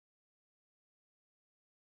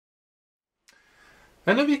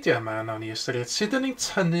Yn y fideo yma, nawn ni ystyried sut ydyn ni'n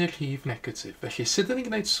tynnu rhif negatif. Felly, sut ydyn ni'n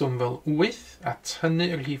gwneud swm fel 8 a tynnu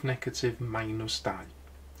y rhif negatif -2.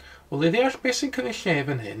 Wel, i ddeall beth sy'n cynnig lle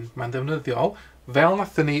fan hyn, mae'n defnyddiol, fel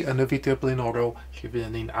nathon ni yn y fideo blaenorol lle fydd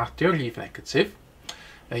ni'n adio rhif negatif,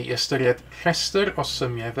 i ystyried rhestr o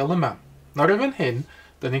symiau fel yma. Nawr fan hyn,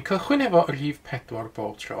 dyn ni'n cychwyn efo rhif 4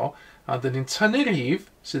 bob tro, a dyn ni'n tynnu rhif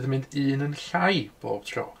sydd yn mynd 1 yn llai bob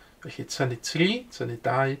tro. Felly tynnu 3, tynnu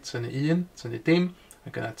 2, tynnu 1, tynnu dim,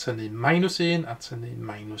 ac yna tynnu -1 a tynnu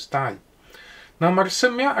 -2. Nawr mae'r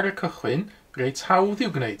symiau ar y cychwyn reit hawdd i'w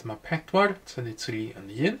gwneud. Mae 4 tynnu 3 yn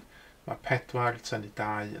 1, mae 4 tynnu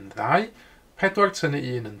 2 yn 2, 4 tynnu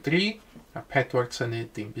 1 yn 3, a 4 tynnu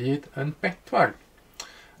dim byd yn 4.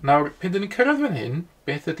 Nawr, pan dyn ni'n cyrraedd fan hyn,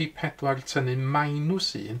 beth ydy 4 tynnu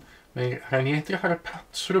 -1? Mae rhaid ni edrych ar y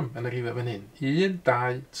patrwm yn yr rhifau fan hyn. 1,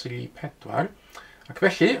 2, 3, 4. Ac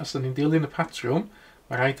felly, os ydyn ni'n dilyn y patrwm,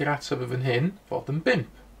 mae rhaid i'r ateb fan hyn fod yn 5.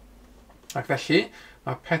 Ac felly,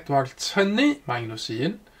 mae 4 tynnu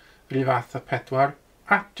 -1, rhyw fath o 4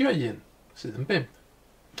 adio 1, sydd yn 5.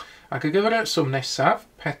 Ac y gyfer y swm nesaf,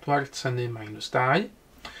 4 tynnu -2.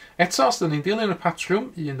 Eto, os ydyn ni'n dilyn y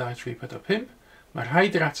patrwm, 1, 2, 3, 4, 5, mae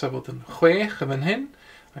rhaid i'r ateb fod yn 6 yn fan hyn,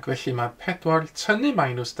 ac felly mae 4 tynnu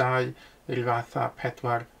 -2, rhyw fath o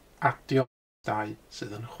 4 adio 2,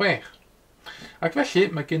 sydd yn 6. Ac felly,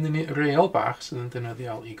 mae gennym ni reol bach sydd yn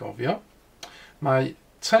defnyddiol i gofio. Mae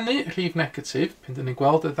tynnu rhif negatif, pan dyn ni'n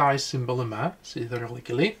gweld y ddau symbol yma sydd ar ôl ei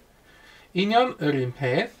gilydd, union yr un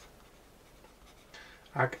peth,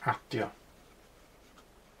 ac adio.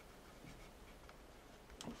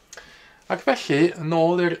 Ac felly, yn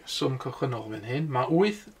ôl i'r swm cychwynnol fan hyn, mae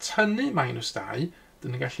 8 tynnu -2,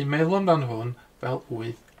 dyn ni'n gallu meddwl amdano hwn fel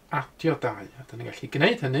 8 adio 2. A dyn ni'n gallu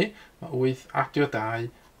gwneud hynny, mae 8 adio 2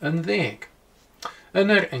 yn 10. Yn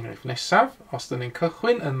yr enghraifft nesaf, os dyn ni'n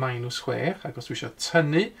cychwyn yn -6 ac os dwi eisiau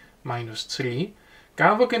tynnu -3,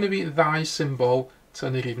 gan fod gen i fi ddau symbol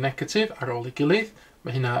tynnu rhif negatif ar ôl ei gilydd,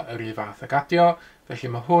 mae hynna yr un fath ag adio, felly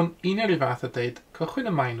mae hwn un yr un fath o deud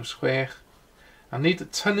cychwyn yn -6 a nid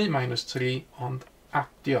tynnu -3 ond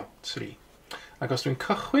adio 3. Ac os dwi'n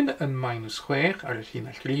cychwyn yn -6 ar y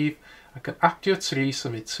llinell rhif ac yn adio 3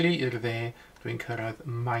 symud 3 i'r dde, dwi'n cyrraedd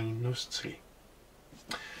 -3.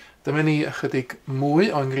 Dyma ni ychydig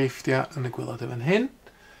mwy o enghreifftiau yn y gwylod fan hyn.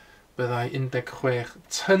 Byddai 16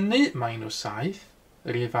 tynnu -7,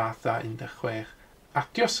 yr un fath â 16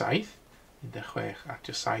 adio 7, 16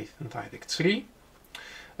 adio 7 yn 23.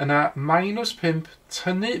 Yna -5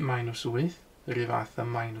 tynnu -8, yr un fath â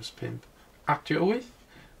 -5 adio 8.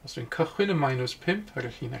 Os dwi'n cychwyn yn -5 ar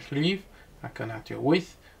y llinell rhif ac yn adio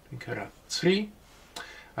 8, dwi'n cyrraedd 3.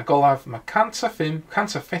 Ac olaf mae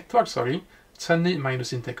 104, tynnu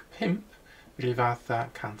 -15, rhyw fath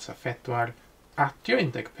â 104 adio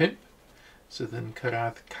 15, sydd yn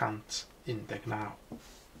cyrraedd 119.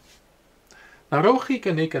 Nawr rowch chi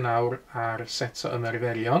gynnig yn awr ar set o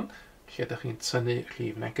ymarferion, lle ydych chi'n tynnu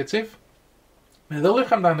rhif negatif.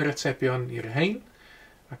 Meddyliwch amdano'r atebion i'r rhain,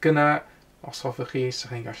 ac yna, os hoffech chi,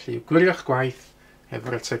 sy'ch chi'n gallu gwirio'ch gwaith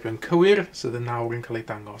efo'r atebion cywir sydd yn nawr yn cael ei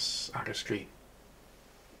dangos ar y sgrin.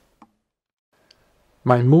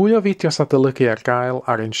 Mae mwy o fideos adolygu ar gael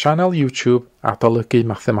ar ein sianel YouTube Adolygu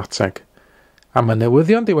Mathemateg. Am y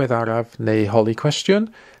newyddion diweddaraf neu holi cwestiwn,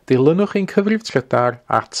 dilynwch ein cyfrif trydar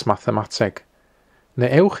 @Mathemateg. Neu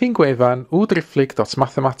ewch i'n gwefan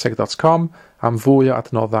www.mathemateg.com am fwy o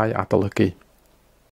adnoddau adolygu.